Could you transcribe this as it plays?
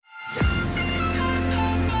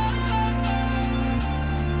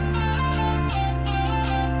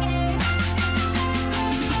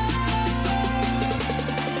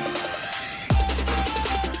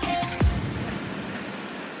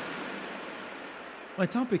My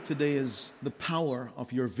topic today is the power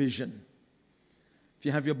of your vision. If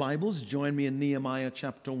you have your Bibles, join me in Nehemiah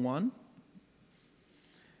chapter 1.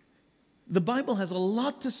 The Bible has a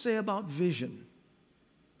lot to say about vision.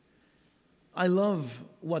 I love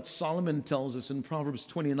what Solomon tells us in Proverbs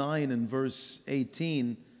 29 and verse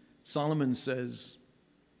 18. Solomon says,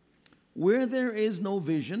 "Where there is no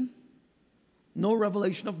vision, no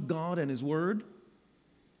revelation of God and His Word,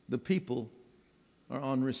 the people are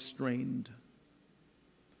unrestrained."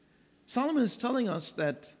 Solomon is telling us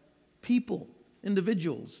that people,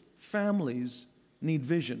 individuals, families need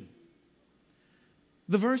vision.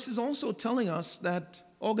 The verse is also telling us that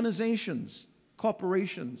organizations,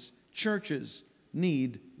 corporations, churches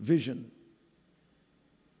need vision.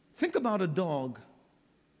 Think about a dog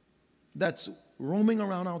that's roaming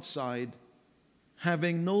around outside,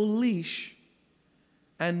 having no leash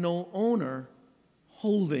and no owner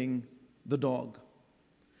holding the dog.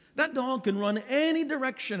 That dog can run any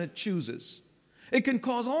direction it chooses. It can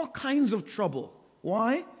cause all kinds of trouble.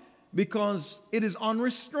 Why? Because it is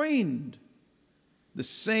unrestrained. The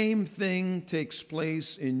same thing takes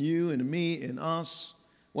place in you and me, in us,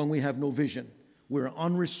 when we have no vision. We're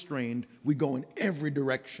unrestrained. We go in every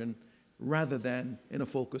direction rather than in a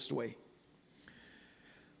focused way.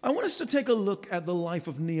 I want us to take a look at the life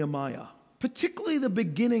of Nehemiah, particularly the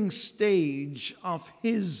beginning stage of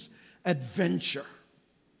his adventure.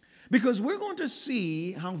 Because we're going to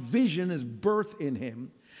see how vision is birthed in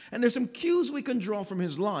him. And there's some cues we can draw from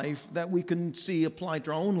his life that we can see applied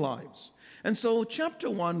to our own lives. And so chapter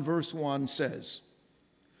 1, verse 1 says,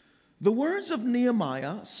 "The words of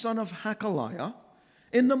Nehemiah, son of Hakaliah,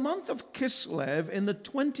 in the month of Kislev, in the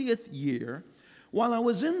 20th year, while I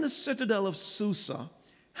was in the citadel of Susa,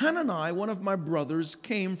 Hanani, one of my brothers,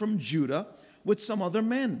 came from Judah with some other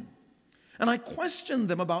men. And I questioned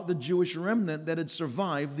them about the Jewish remnant that had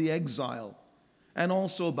survived the exile, and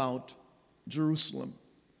also about Jerusalem.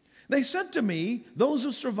 They said to me, 'Those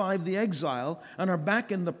who survived the exile and are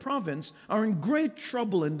back in the province are in great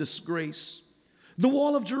trouble and disgrace. The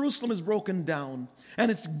wall of Jerusalem is broken down, and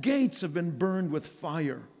its gates have been burned with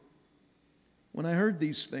fire.' When I heard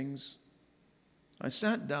these things, I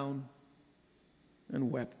sat down and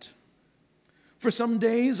wept. For some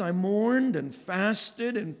days I mourned and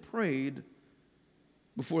fasted and prayed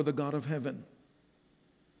before the God of heaven."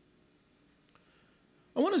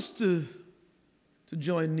 I want us to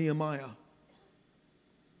join Nehemiah,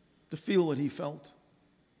 to feel what he felt,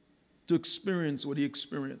 to experience what he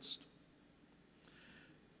experienced.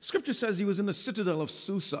 Scripture says he was in the citadel of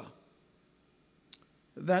Susa.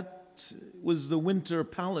 That was the winter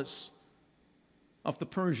palace of the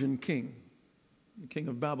Persian king, the king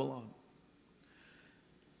of Babylon.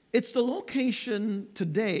 It's the location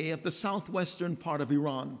today of the southwestern part of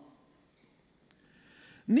Iran.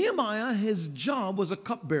 Nehemiah, his job was a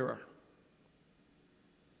cupbearer.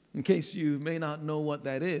 In case you may not know what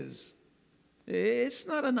that is, it's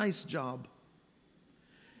not a nice job.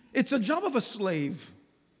 It's a job of a slave.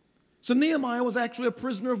 So Nehemiah was actually a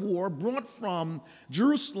prisoner of war brought from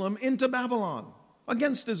Jerusalem into Babylon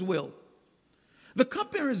against his will. The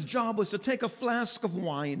cupbearer's job was to take a flask of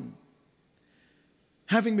wine,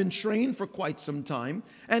 having been trained for quite some time,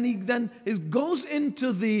 and he then goes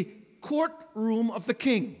into the courtroom of the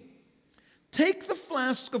king. Take the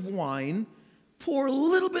flask of wine, pour a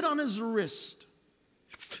little bit on his wrist,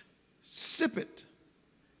 sip it.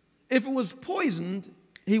 If it was poisoned,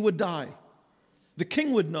 he would die. The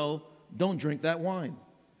king would know, don't drink that wine.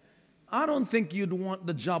 I don't think you'd want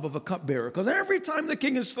the job of a cupbearer, because every time the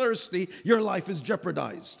king is thirsty, your life is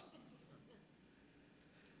jeopardized.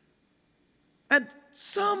 At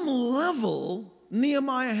some level,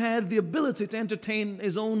 Nehemiah had the ability to entertain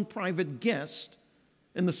his own private guest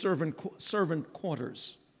in the servant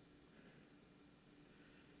quarters.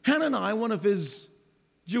 Hanani, one of his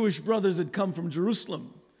Jewish brothers, had come from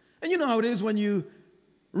Jerusalem. And you know how it is when you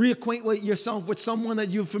reacquaint yourself with someone that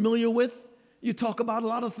you're familiar with. You talk about a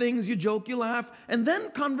lot of things, you joke, you laugh, and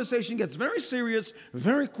then conversation gets very serious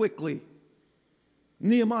very quickly.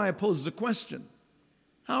 Nehemiah poses a question.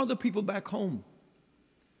 How are the people back home?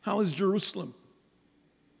 How is Jerusalem?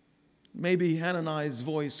 Maybe Hanani's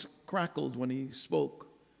voice crackled when he spoke.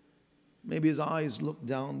 Maybe his eyes looked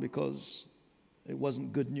down because it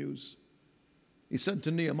wasn't good news. He said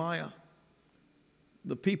to Nehemiah,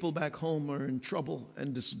 "The people back home are in trouble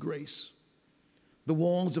and disgrace. The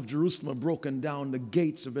walls of Jerusalem are broken down. The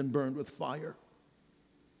gates have been burned with fire."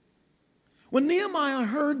 When Nehemiah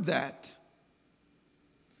heard that,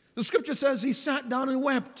 the scripture says he sat down and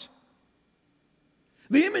wept.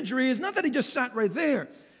 The imagery is not that he just sat right there,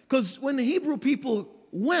 because when the Hebrew people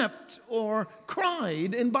wept or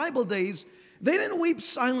cried in Bible days, They didn't weep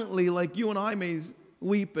silently like you and I may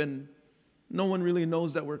weep, and no one really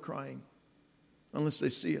knows that we're crying unless they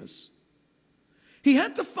see us. He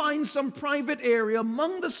had to find some private area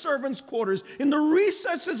among the servants' quarters, in the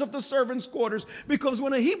recesses of the servants' quarters, because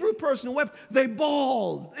when a Hebrew person wept, they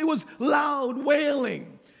bawled. It was loud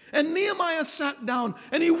wailing. And Nehemiah sat down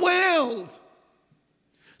and he wailed.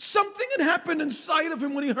 Something had happened inside of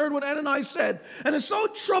him when he heard what Ananias said, and it so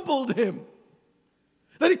troubled him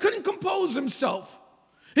that he couldn't compose himself.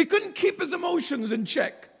 He couldn't keep his emotions in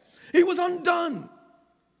check. He was undone.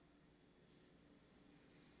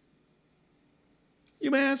 You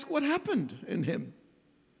may ask, what happened in him?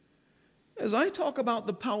 As I talk about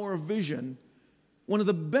the power of vision, one of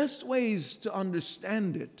the best ways to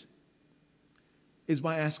understand it is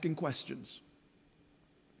by asking questions.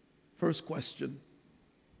 First question,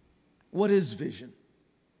 what is vision?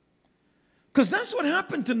 Because that's what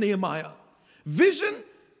happened to Nehemiah. Vision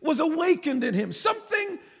was awakened in him.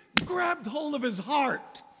 Something grabbed hold of his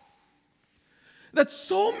heart that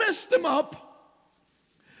so messed him up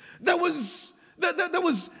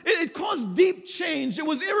it caused deep change. It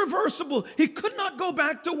was irreversible. He could not go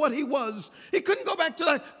back to what he was. He couldn't go back to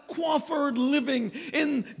that coiffured living,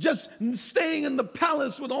 in just staying in the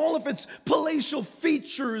palace with all of its palatial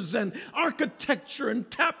features and architecture and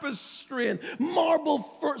tapestry and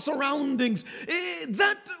marble surroundings.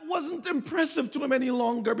 That wasn't impressive to him any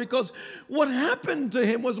longer, because what happened to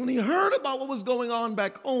him was when he heard about what was going on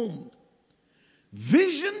back home.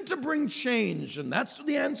 Vision to bring change, and that's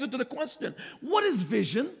the answer to the question. What is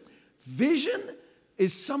vision? Vision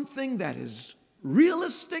is something that is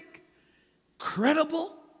realistic,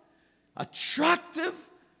 credible, attractive,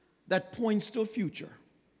 that points to a future.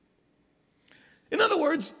 In other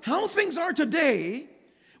words, how things are today,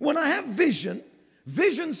 when I have vision,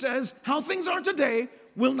 vision says how things are today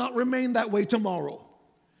will not remain that way tomorrow.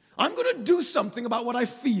 I'm going to do something about what I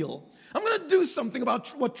feel. I'm going to do something about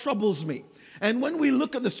what troubles me. And when we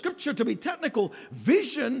look at the scripture, to be technical,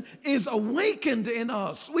 vision is awakened in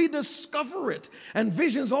us. We discover it. And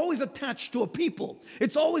vision is always attached to a people.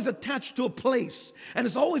 It's always attached to a place. And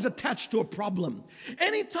it's always attached to a problem.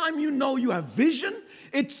 Anytime you know you have vision,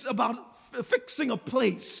 it's about fixing a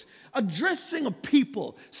place, addressing a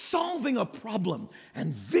people, solving a problem.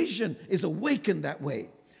 And vision is awakened that way.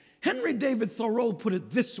 Henry David Thoreau put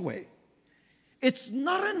it this way: it's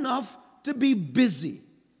not enough to be busy.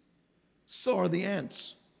 So are the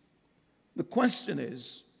ants. The question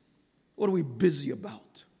is, what are we busy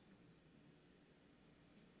about?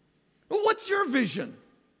 Well, what's your vision?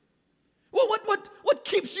 Well, what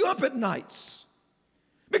keeps you up at nights?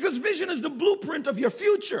 Because vision is the blueprint of your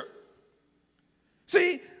future.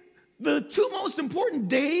 See, the two most important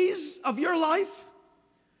days of your life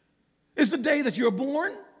is the day that you're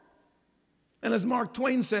born, and as Mark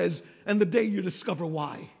Twain says, and the day you discover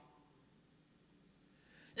why.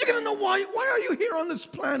 You're going to know why are you here on this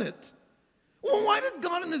planet? Well, why did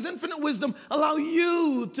God in his infinite wisdom allow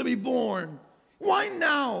you to be born? Why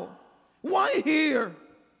now? Why here?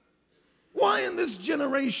 Why in this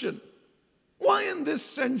generation? Why in this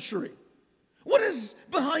century? What is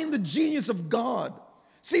behind the genius of God?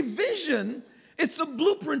 See, vision, it's a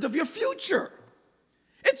blueprint of your future.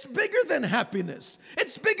 It's bigger than happiness.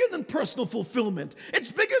 It's bigger than personal fulfillment.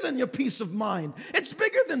 It's bigger than your peace of mind. It's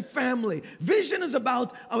bigger than family. Vision is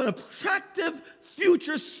about an attractive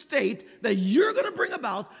future state that you're going to bring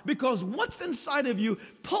about, because what's inside of you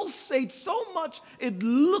pulsates so much it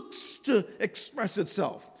looks to express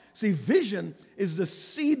itself. See, vision is the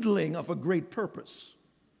seedling of a great purpose.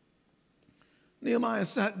 Nehemiah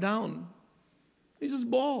sat down. He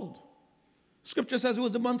just bawled. Scripture says it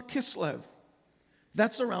was the month Kislev.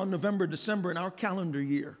 That's around November, December in our calendar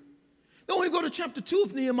year. Then when we go to chapter 2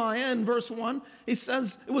 of Nehemiah in verse 1, it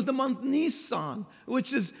says it was the month Nisan,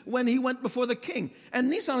 which is when he went before the king. And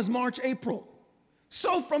Nisan is March, April.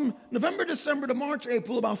 So from November, December to March,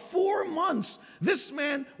 April, about 4 months, this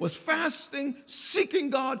man was fasting, seeking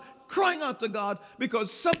God, crying out to God, because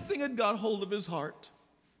something had got hold of his heart.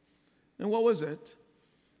 And what was it?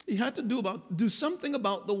 He had to do something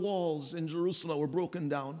about the walls in Jerusalem that were broken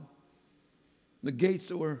down. The gates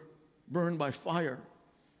that were burned by fire.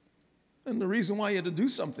 And the reason why he had to do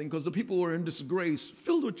something, because the people were in disgrace,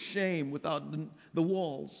 filled with shame without the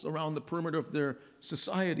walls around the perimeter of their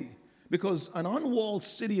society. Because an unwalled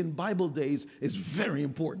city in Bible days is very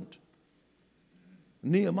important.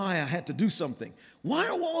 Nehemiah had to do something. Why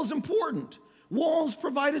are walls important? Walls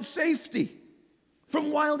provided safety from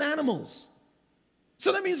wild animals.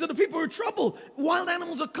 So that means that the people are in trouble. Wild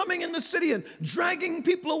animals are coming in the city and dragging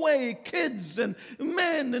people away, kids and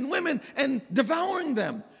men and women, and devouring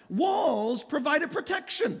them. Walls provided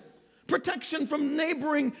protection protection from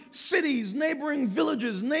neighboring cities, neighboring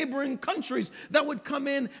villages, neighboring countries that would come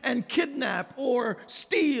in and kidnap or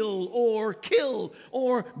steal or kill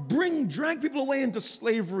or drag people away into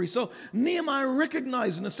slavery. So Nehemiah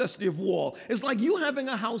recognized the necessity of wall. It's like you having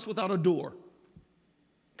a house without a door.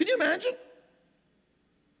 Can you imagine?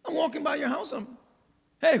 I'm walking by your house.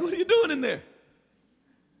 Hey, what are you doing in there?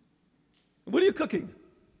 What are you cooking?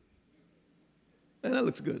 Hey, that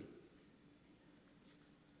looks good.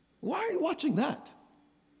 Why are you watching that?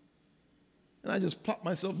 And I just plop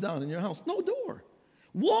myself down in your house. No door.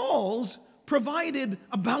 Walls provided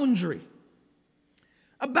a boundary.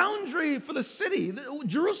 A boundary for the city.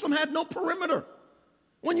 Jerusalem had no perimeter.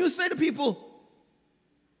 When you say to people,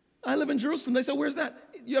 I live in Jerusalem, they say, where's that?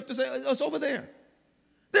 You have to say, it's over there.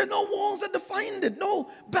 There's no walls that defined it,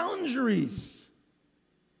 no boundaries.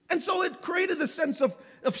 And so it created a sense of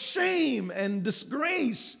shame and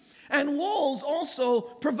disgrace. And walls also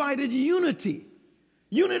provided unity.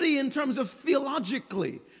 Unity in terms of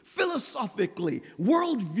theologically, philosophically,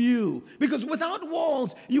 worldview. Because without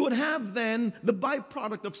walls, you would have then the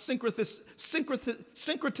byproduct of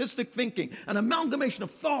syncretistic thinking, an amalgamation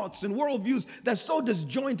of thoughts and worldviews that's so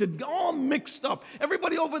disjointed, all mixed up.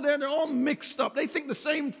 Everybody over there, they're all mixed up. They think the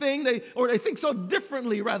same thing, they think so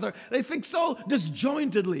differently, rather. They think so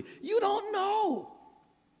disjointedly. You don't know.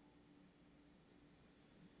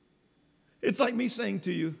 It's like me saying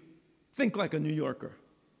to you, think like a New Yorker.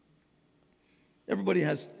 Everybody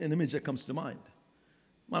has an image that comes to mind.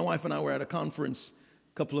 My wife and I were at a conference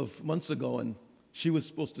a couple of months ago, and she was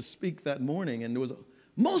supposed to speak that morning, and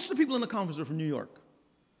most of the people in the conference were from New York.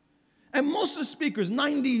 And most of the speakers,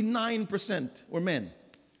 99%, were men.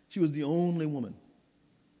 She was the only woman.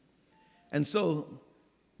 And so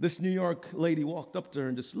this New York lady walked up to her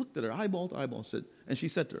and just looked at her, eyeball to eyeball, and she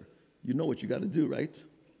said to her, you know what you got to do, right?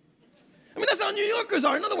 I mean, that's how New Yorkers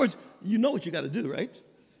are. In other words, you know what you got to do, right?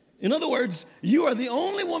 In other words, you are the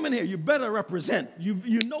only woman here. You better represent.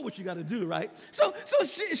 You know what you got to do, right? So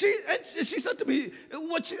she said to me,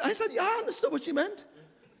 I said, yeah, I understood what she meant.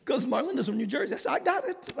 Because Marlinda's from New Jersey. I said, I got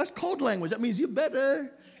it. That's code language. That means you better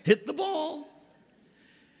hit the ball.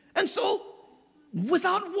 And so,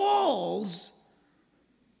 without walls,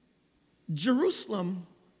 Jerusalem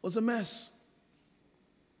was a mess.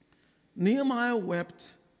 Nehemiah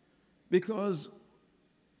wept because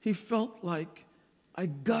he felt like, I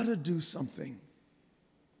gotta do something.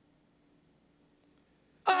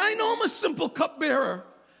 I know I'm a simple cupbearer,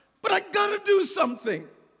 but I gotta do something.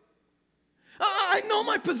 I know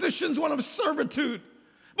my position's one of servitude,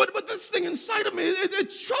 but this thing inside of me,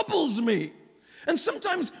 it troubles me. And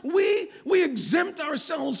sometimes we exempt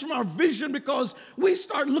ourselves from our vision because we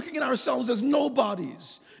start looking at ourselves as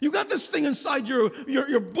nobodies. You got this thing inside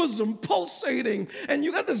your bosom pulsating, and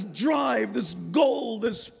you got this drive, this goal,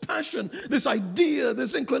 this passion, this idea,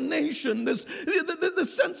 this inclination, this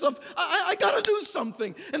sense of, I got to do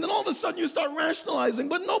something. And then all of a sudden you start rationalizing,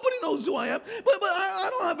 but nobody knows who I am. But I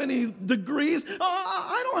don't have any degrees.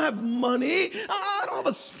 I don't have money. I don't have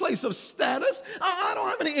a place of status. I don't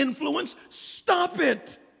have any influence. Stop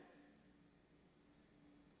it.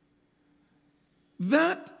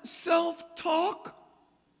 That self-talk,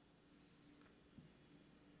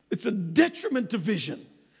 it's a detriment to vision.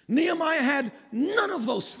 Nehemiah had none of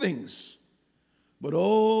those things. But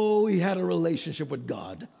he had a relationship with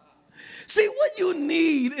God. See, what you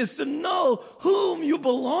need is to know whom you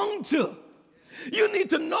belong to. You need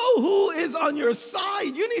to know who is on your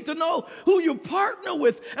side. You need to know who you partner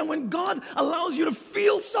with. And when God allows you to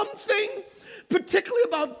feel something, particularly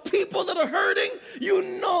about people that are hurting, you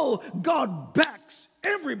know God backs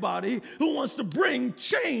everybody who wants to bring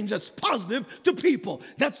change that's positive to people.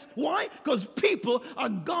 That's why? Because people are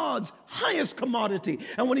God's highest commodity.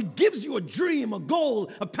 And when he gives you a dream, a goal,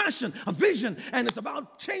 a passion, a vision, and it's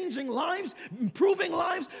about changing lives, improving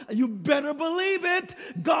lives, you better believe it.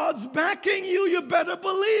 God's backing you. You better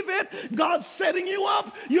believe it. God's setting you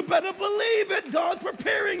up. You better believe it. God's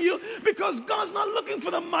preparing you, because God's not looking for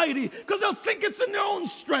the mighty, because they'll think it's in their own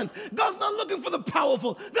strength. God's not looking for the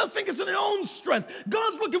powerful. They'll think it's in their own strength.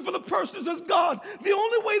 God's looking for the person who says, God, the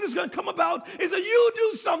only way this is going to come about is that you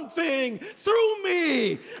do something through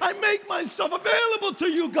me. I make myself available to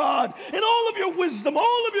you, God, in all of your wisdom,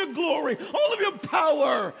 all of your glory, all of your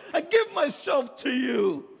power. I give myself to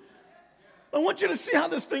you. I want you to see how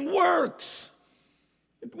this thing works.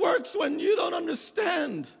 It works when you don't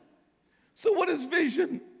understand. So what is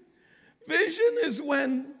vision? Vision is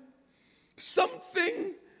when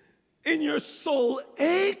something in your soul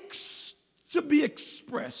aches to be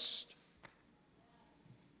expressed.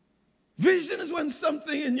 Vision is when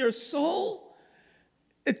something in your soul,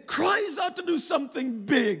 it cries out to do something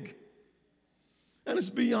big. And it's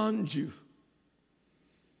beyond you.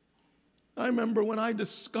 I remember when I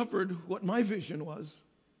discovered what my vision was.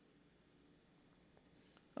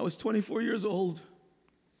 I was 24 years old,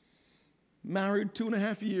 married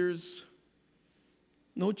 2.5 years,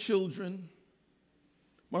 no children.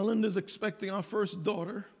 Marlinda's expecting our first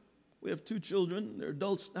daughter. We have 2 children. They're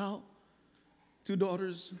adults now, 2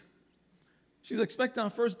 daughters. She's expecting our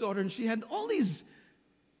first daughter, and she had all these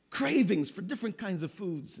cravings for different kinds of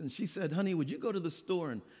foods. And she said, honey, would you go to the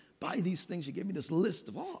store and buy these things? She gave me this list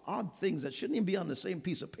of all odd things that shouldn't even be on the same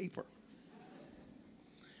piece of paper.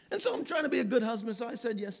 And so I'm trying to be a good husband, so I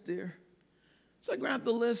said, yes, dear. So I grabbed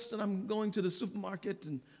the list, and I'm going to the supermarket,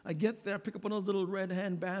 and I get there, pick up one of those little red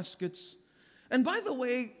hand baskets. And by the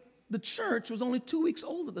way, the church was only 2 weeks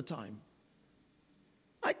old at the time.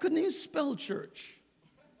 I couldn't even spell church.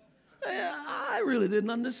 I really didn't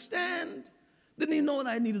understand. Didn't even know that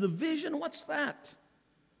I needed a vision. What's that?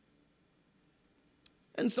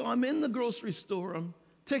 And so I'm in the grocery store. I'm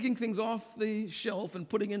taking things off the shelf and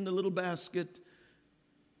putting in the little basket.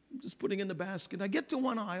 I'm just putting in the basket. I get to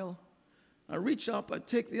one aisle. I reach up. I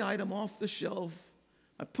take the item off the shelf.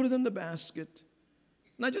 I put it in the basket.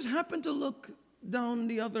 And I just happened to look down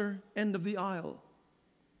the other end of the aisle.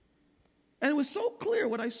 And it was so clear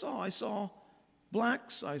what I saw. I saw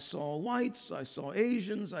blacks. I saw whites. I saw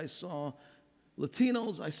Asians. I saw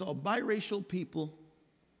Latinos. I saw biracial people.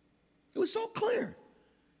 It was so clear.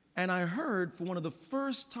 And I heard for one of the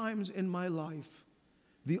first times in my life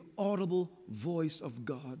the audible voice of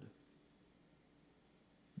God.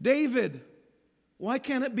 David, why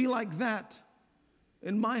can't it be like that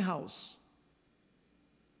in my house?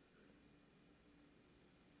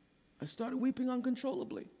 I started weeping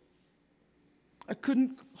uncontrollably. I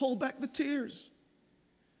couldn't hold back the tears.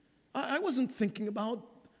 I wasn't thinking about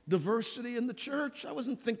diversity in the church. I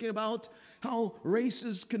wasn't thinking about how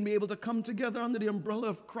races can be able to come together under the umbrella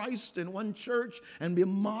of Christ in one church and be a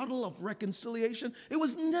model of reconciliation. It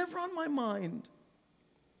was never on my mind.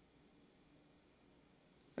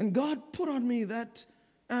 And God put on me that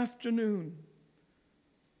afternoon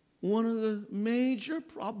one of the major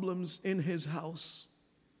problems in his house.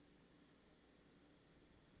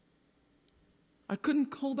 I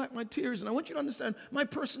couldn't hold back my tears. And I want you to understand my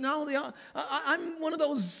personality. I'm one of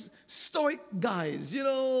those stoic guys. You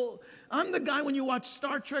know, I'm the guy when you watch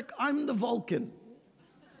Star Trek, I'm the Vulcan.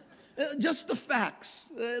 Just the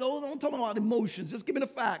facts. Don't talk about emotions. Just give me the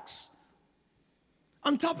facts.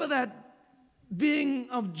 On top of that, being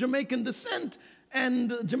of Jamaican descent,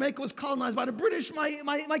 and Jamaica was colonized by the British,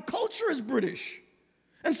 my culture is British.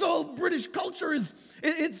 And so British culture is,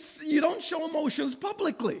 you don't show emotions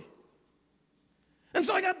publicly. And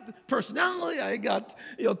so I got personality, I got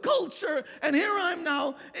culture, and here I'm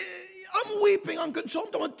now. I'm weeping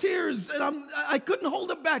uncontrolled, I'm with tears, and I couldn't hold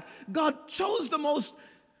it back. God chose the most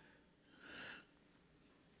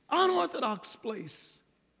unorthodox place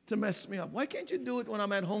to mess me up. Why can't you do it when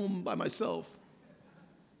I'm at home by myself?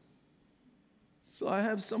 So I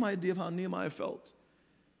have some idea of how Nehemiah felt.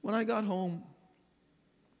 When I got home,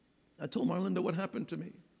 I told Marlinda what happened to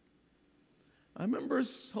me. I remember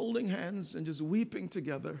us holding hands and just weeping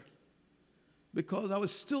together because I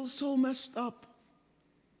was still so messed up.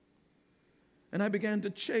 And I began to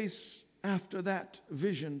chase after that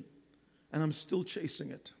vision, and I'm still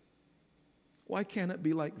chasing it. Why can't it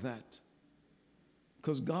be like that?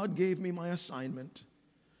 Because God gave me my assignment.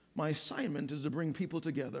 My assignment is to bring people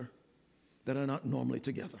together that are not normally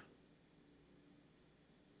together.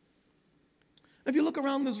 If you look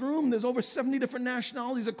around this room, there's over 70 different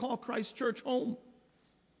nationalities that call Christ Church home.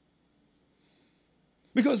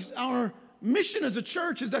 Because our mission as a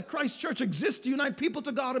church is that Christ Church exists to unite people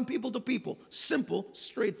to God and people to people. Simple,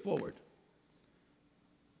 straightforward.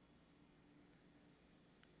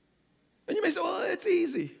 And you may say, well, it's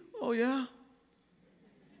easy. Oh, yeah?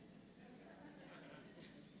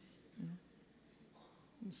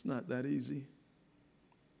 It's not that easy.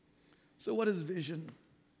 So what is vision?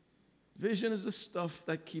 Vision is the stuff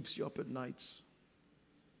that keeps you up at nights.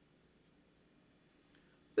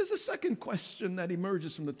 There's a second question that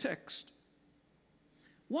emerges from the text.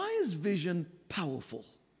 Why is vision powerful?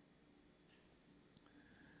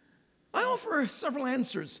 I offer several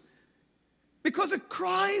answers. Because it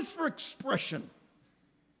cries for expression.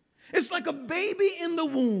 It's like a baby in the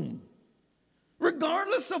womb.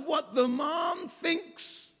 Regardless of what the mom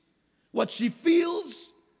thinks, what she feels,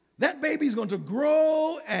 that baby's going to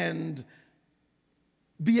grow and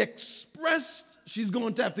be expressed. She's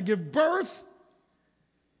going to have to give birth,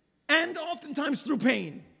 and oftentimes through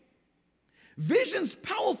pain. Vision's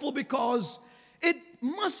powerful because it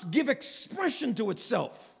must give expression to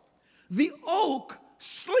itself. The oak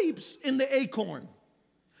sleeps in the acorn.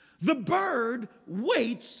 The bird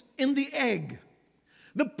waits in the egg.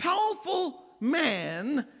 The powerful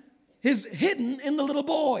man is hidden in the little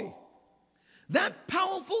boy. That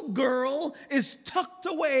powerful girl is tucked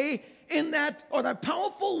away in that, or that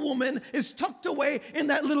powerful woman is tucked away in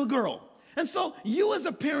that little girl. And so you as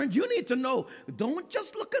a parent, you need to know, don't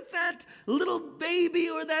just look at that little baby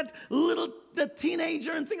or that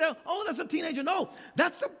teenager and think, oh, that's a teenager. No,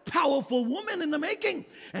 that's a powerful woman in the making.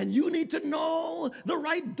 And you need to know the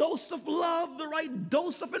right dose of love, the right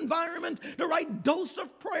dose of environment, the right dose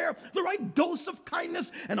of prayer, the right dose of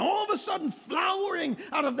kindness. And all of a sudden, flowering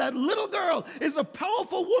out of that little girl is a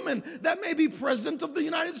powerful woman that may be president of the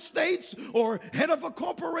United States or head of a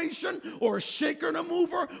corporation or a shaker and a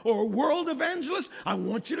mover or a world evangelist. I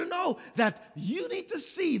want you to know that you need to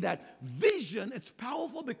see that vision. It's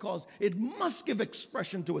powerful because it must give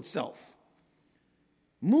expression to itself.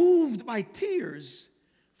 Moved by tears,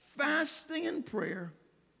 fasting and prayer,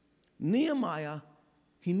 Nehemiah,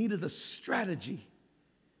 he needed a strategy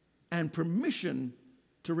and permission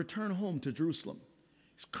to return home to Jerusalem.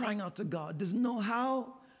 He's crying out to God, doesn't know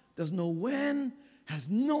how, doesn't know when, has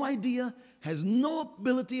no idea, has no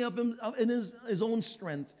ability in his own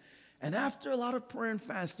strength. And after a lot of prayer and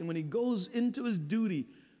fasting, when he goes into his duty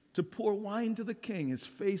to pour wine to the king, his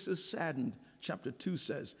face is saddened, chapter 2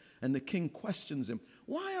 says. And the king questions him,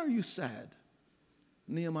 why are you sad?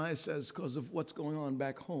 Nehemiah says, because of what's going on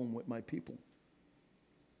back home with my people.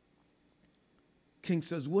 King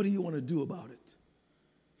says, what do you want to do about it?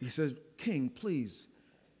 He says, King, please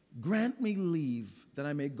grant me leave that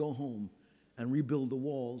I may go home and rebuild the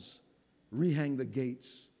walls, rehang the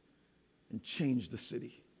gates, and change the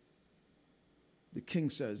city. The king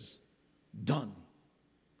says, done.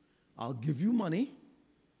 I'll give you money.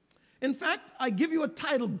 In fact, I give you a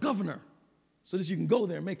title, governor, so that you can go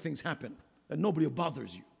there and make things happen, that nobody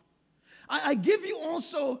bothers you. I give you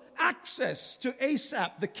also access to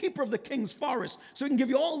Asaph, the keeper of the king's forest, so he can give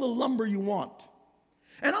you all the lumber you want.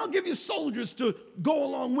 And I'll give you soldiers to go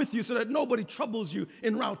along with you so that nobody troubles you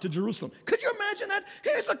en route to Jerusalem. Could you imagine that?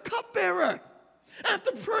 Here's a cupbearer.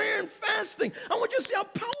 After prayer and fasting, I want you to see how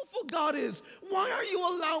powerful God is. Why are you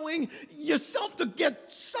allowing yourself to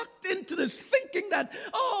get sucked into this thinking that,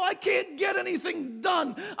 oh, I can't get anything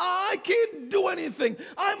done. I can't do anything.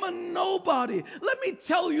 I'm a nobody. Let me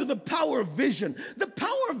tell you the power of vision. The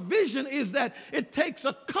power of vision is that it takes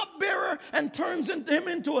a cupbearer and turns him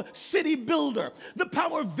into a city builder. The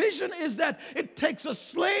power of vision is that it takes a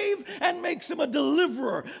slave and makes him a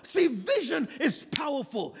deliverer. See, vision is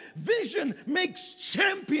powerful. Vision makes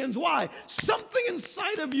champions. Why? Something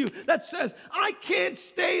inside of you that says, I can't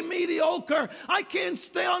stay mediocre. I can't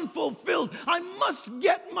stay unfulfilled. I must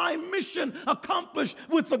get my mission accomplished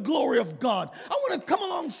with the glory of God. I want to come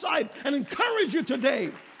alongside and encourage you today.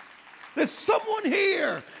 There's someone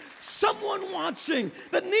here, someone watching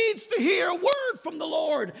that needs to hear a word from the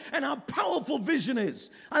Lord and how powerful vision is.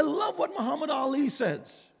 I love what Muhammad Ali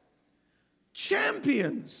says.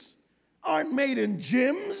 Champions aren't made in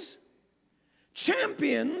gyms.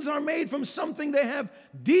 Champions are made from something they have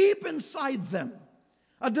deep inside them.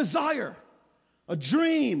 A desire, a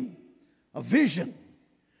dream, a vision.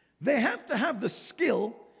 They have to have the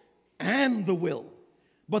skill and the will.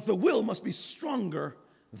 But the will must be stronger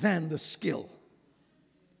than the skill.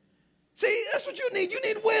 See, that's what you need. You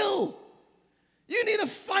need will. You need a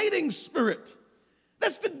fighting spirit.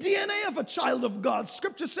 That's the DNA of a child of God.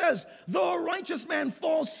 Scripture says, though a righteous man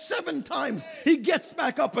falls 7 times, he gets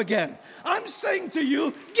back up again. I'm saying to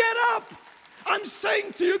you, get up. I'm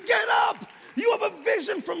saying to you, get up. You have a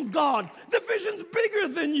vision from God. The vision's bigger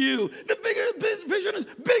than you. The vision is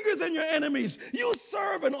bigger than your enemies. You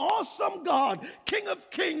serve an awesome God, King of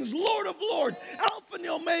kings, Lord of lords, Alpha and the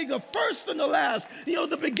Omega, first and the last,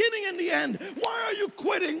 the beginning and the end. Why are you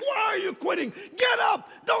quitting? Why are you quitting? Get up.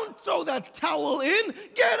 Don't throw that towel in.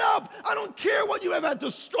 Get up. I don't care what you have had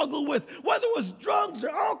to struggle with, whether it was drugs or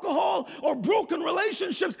alcohol or broken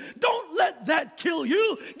relationships. Don't let that kill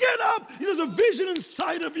you. Get up. There's a vision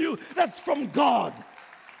inside of you that's from God.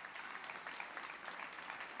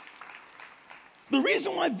 The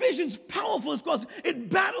reason why vision's powerful is because it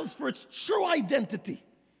battles for its true identity.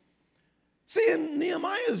 See, in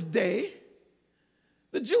Nehemiah's day,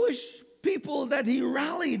 the Jewish people that he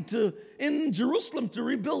rallied to in Jerusalem to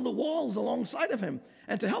rebuild the walls alongside of him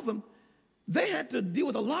and to help him, they had to deal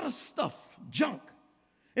with a lot of stuff, junk.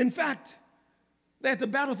 In fact, they had to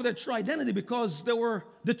battle for their true identity because there were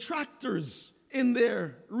detractors in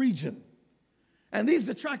their region. And these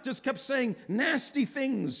detractors kept saying nasty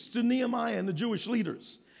things to Nehemiah and the Jewish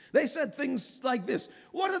leaders. They said things like this: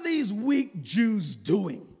 what are these weak Jews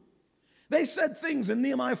doing? They said things in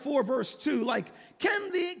Nehemiah 4 verse 2 like,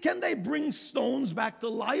 can they bring stones back to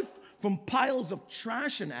life from piles of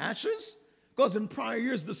trash and ashes? Because in prior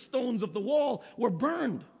years, the stones of the wall were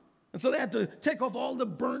burned. And so they had to take off all the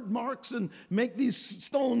burnt marks and make these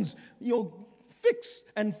stones, fix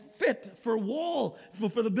and fit for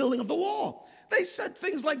the building of the wall. They said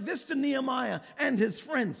things like this to Nehemiah and his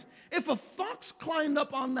friends. If a fox climbed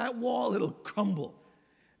up on that wall, it'll crumble.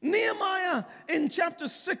 Nehemiah in chapter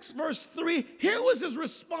 6, verse 3, here was his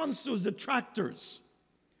response to his detractors.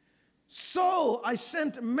 So I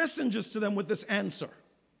sent messengers to them with this answer.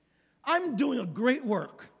 I'm doing a great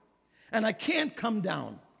work, and I can't come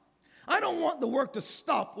down. I don't want the work to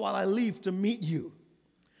stop while I leave to meet you.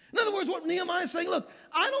 In other words, what Nehemiah is saying, look,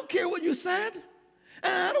 I don't care what you said,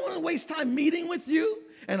 and I don't want to waste time meeting with you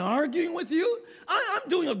and arguing with you. I'm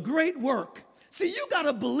doing a great work. See, you got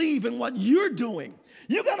to believe in what you're doing.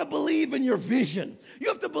 You got to believe in your vision. You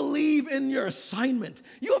have to believe in your assignment.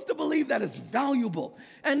 You have to believe that it's valuable.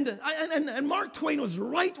 And Mark Twain was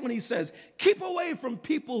right when he says, keep away from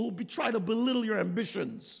people who try to belittle your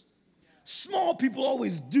ambitions. Small people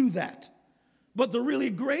always do that. But the really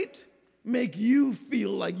great make you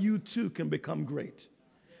feel like you too can become great.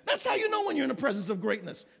 That's how you know when you're in the presence of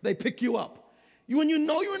greatness. They pick you up. When you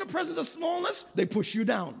know you're in the presence of smallness, they push you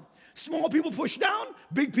down. Small people push down,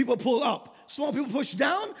 big people pull up. Small people push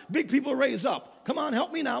down, big people raise up. Come on,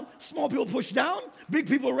 help me now. Small people push down, big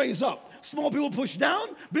people raise up. Small people push down,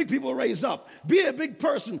 big people raise up. Be a big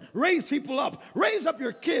person, raise people up. Raise up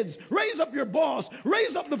your kids, raise up your boss,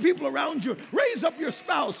 raise up the people around you, raise up your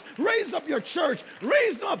spouse, raise up your church,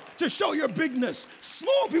 raise them up to show your bigness.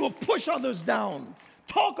 Small people push others down.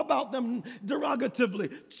 Talk about them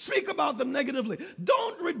derogatively. Speak about them negatively.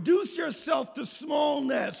 Don't reduce yourself to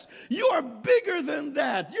smallness. You are bigger than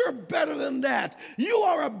that. You're better than that. You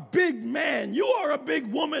are a big man. You are a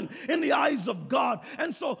big woman in the eyes of God.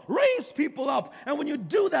 And so raise people up. And when you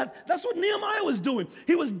do that, that's what Nehemiah was doing.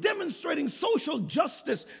 He was demonstrating social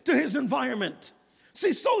justice to his environment.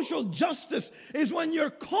 See, social justice is when you're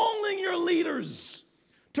calling your leaders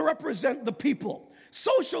to represent the people.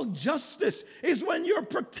 Social justice is when you're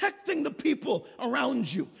protecting the people around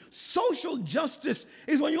you. Social justice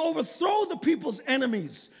is when you overthrow the people's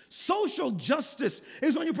enemies. Social justice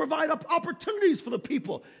is when you provide opportunities for the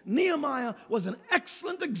people. Nehemiah was an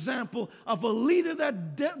excellent example of a leader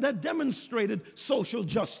that demonstrated social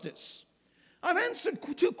justice. I've answered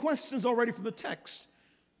two questions already from the text.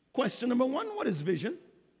 Question number one, what is vision?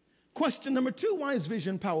 Question number two, why is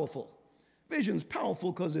vision powerful? Vision's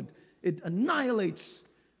powerful because it annihilates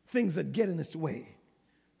things that get in its way.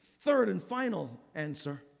 Third and final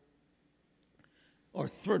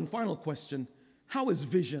question, how is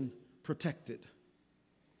vision protected?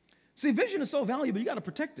 See, vision is so valuable, you got to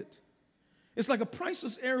protect it. It's like a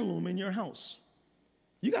priceless heirloom in your house.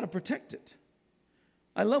 You got to protect it.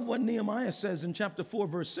 I love what Nehemiah says in chapter 4,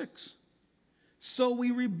 verse 6. So we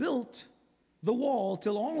rebuilt the wall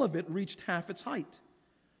till all of it reached half its height,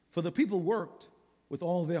 for the people worked with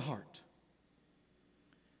all their heart.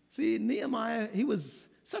 See, Nehemiah, he was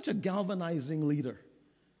such a galvanizing leader,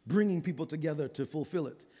 bringing people together to fulfill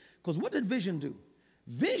it. Because what did vision do?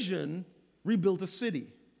 Vision rebuilt a city.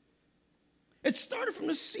 It started from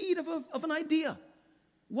the seed of an idea.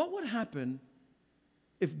 What would happen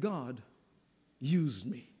if God used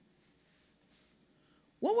me?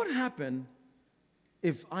 What would happen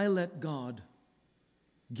if I let God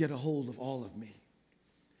get a hold of all of me?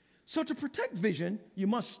 So to protect vision, you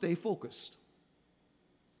must stay focused.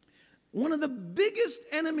 One of the biggest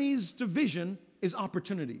enemies to vision is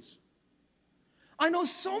opportunities. I know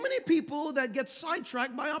so many people that get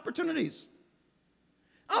sidetracked by opportunities.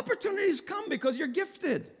 Opportunities come because you're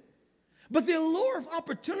gifted. But the allure of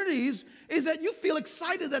opportunities is that you feel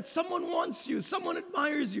excited that someone wants you, someone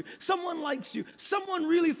admires you, someone likes you, someone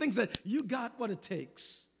really thinks that you got what it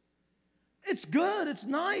takes. It's good, it's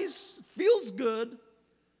nice, feels good.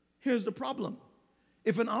 Here's the problem.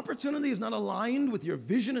 If an opportunity is not aligned with your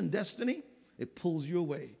vision and destiny, it pulls you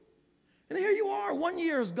away. And here you are, 1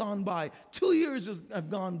 year has gone by, 2 years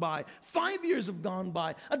have gone by, 5 years have gone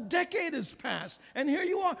by, a decade has passed, and here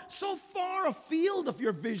you are, so far afield of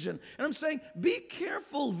your vision. And I'm saying, be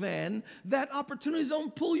careful then that opportunities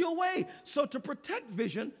don't pull you away. So to protect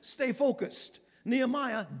vision, stay focused.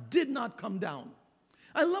 Nehemiah did not come down.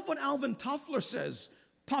 I love what Alvin Toffler says,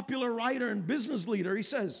 popular writer and business leader. He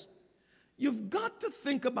says, you've got to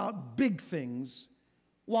think about big things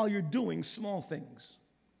while you're doing small things,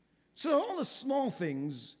 so all the small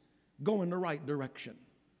things go in the right direction.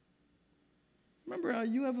 Remember,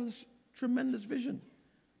 you have this tremendous vision.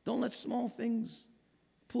 Don't let small things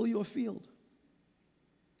pull you afield.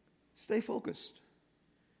 Stay focused.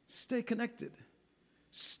 Stay connected.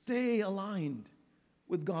 Stay aligned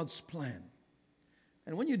with God's plan.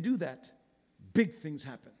 And when you do that, big things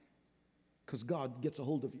happen because God gets a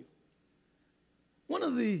hold of you. One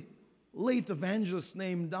of the late evangelists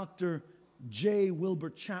named Dr. J. Wilbur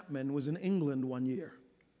Chapman was in England one year.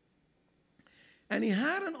 And he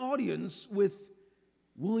had an audience with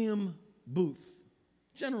William Booth,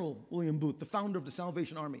 General William Booth, the founder of the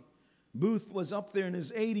Salvation Army. Booth was up there in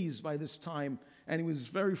his 80s by this time, and he was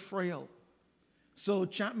very frail. So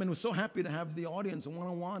Chapman was so happy to have the audience, a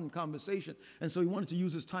one-on-one conversation, and so he wanted to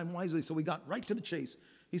use his time wisely, so we got right to the chase.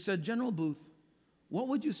 He said, General Booth, what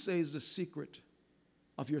would you say is the secret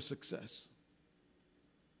of your success?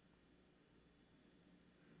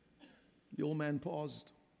 The old man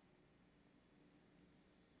paused.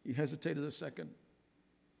 He hesitated a second.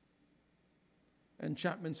 And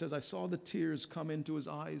Chapman says, I saw the tears come into his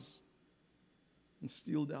eyes and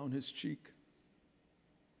steal down his cheek.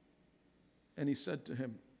 And he said to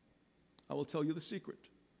him, I will tell you the secret.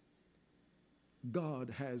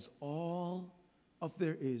 God has all of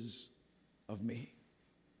there is of me.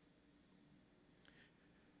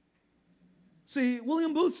 See,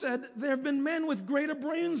 William Booth said, there have been men with greater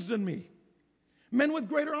brains than me, men with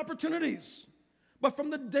greater opportunities. But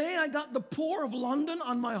from the day I got the poor of London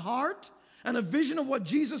on my heart and a vision of what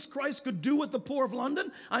Jesus Christ could do with the poor of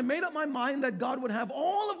London, I made up my mind that God would have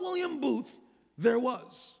all of William Booth there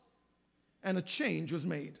was. And a change was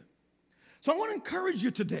made. So I want to encourage you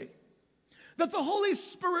today that the Holy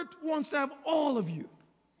Spirit wants to have all of you.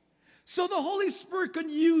 So the Holy Spirit can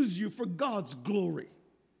use you for God's glory.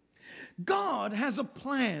 God has a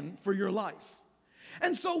plan for your life.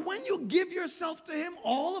 And so when you give yourself to Him,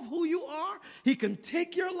 all of who you are, He can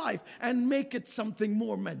take your life and make it something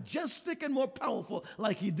more majestic and more powerful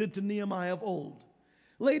like He did to Nehemiah of old.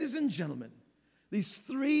 Ladies and gentlemen, these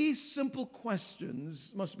three simple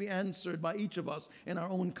questions must be answered by each of us in our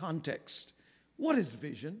own context. What is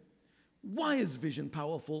vision? Why is vision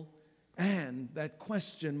powerful? And that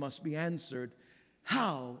question must be answered,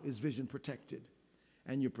 how is vision protected?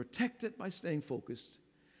 And you protect it by staying focused.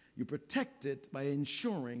 You protect it by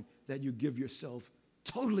ensuring that you give yourself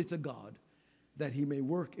totally to God, that He may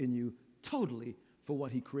work in you totally for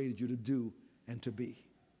what He created you to do and to be.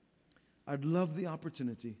 I'd love the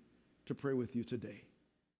opportunity to pray with you today.